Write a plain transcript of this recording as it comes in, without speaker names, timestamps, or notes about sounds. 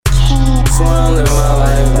swear I'm living my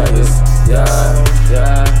life like it's,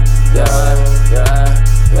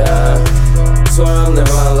 swear I'm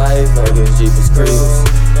living my life like it's Jeepers Creepers.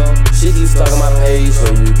 She keeps stalking my page so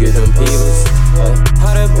you get them peepers.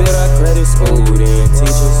 How to build our credit, school and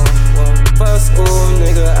teachers. Fuck school,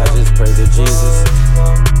 nigga, I just pray to Jesus.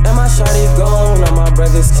 And my shawty gone, all my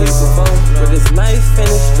brothers keep a phone. With this knife and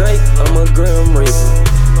this Drake, I'm a grim reaper.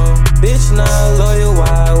 Bitch not loyal,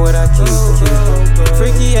 why would I keep her?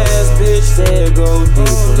 Freaky ass bitch, said go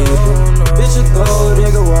deeper. Bitch a gold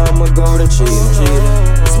digger, well I'm a golden cheater.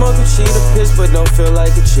 Smoke a cheetah piss, but don't feel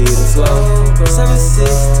like a cheater. Slow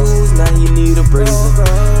 762s, now he need a breather.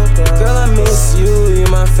 Girl, I miss you, you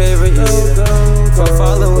my favorite eater. For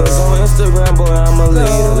followers on Instagram, boy, I'm a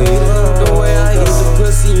leader. The way I eat the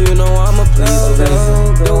pussy, you know I'm a pleaser.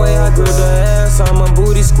 The way I grip the ass, I'm a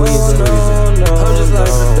booty squeezer. I'm just like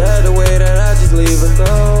her dad, the way that I just leave her.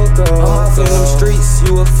 I'm off in them streets,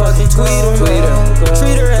 you a fucking tweeter.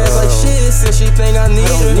 Treat her ass like shit since she think I need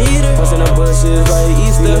her. Puss in the bushes like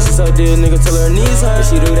Easter. She so dead, nigga, till her knees hurt. If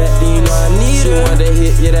she do that, then you know I need her. She want that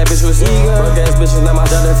hit, yeah, that bitch was eager. Broke ass bitches, not my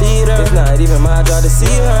job to feed her. It's not even my job to see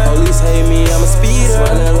her. Police hate me, I'm a speeder. I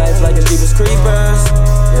swear live life like it's Jeepers Creepers.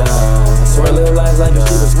 I swear live life like it's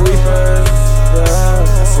Jeepers Creepers.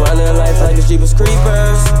 I swear live life like it's Jeepers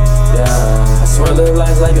Creepers. I swear live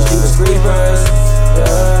life like it's Jeepers Creepers.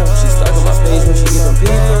 She stuck on my page when she get them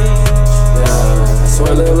peepers. I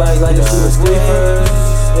swear live life like it's Jeepers Creepers.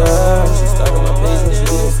 She stuck on my page when she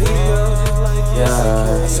get them peepers.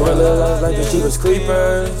 I swear live life like it's Jeepers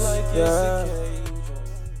Creepers.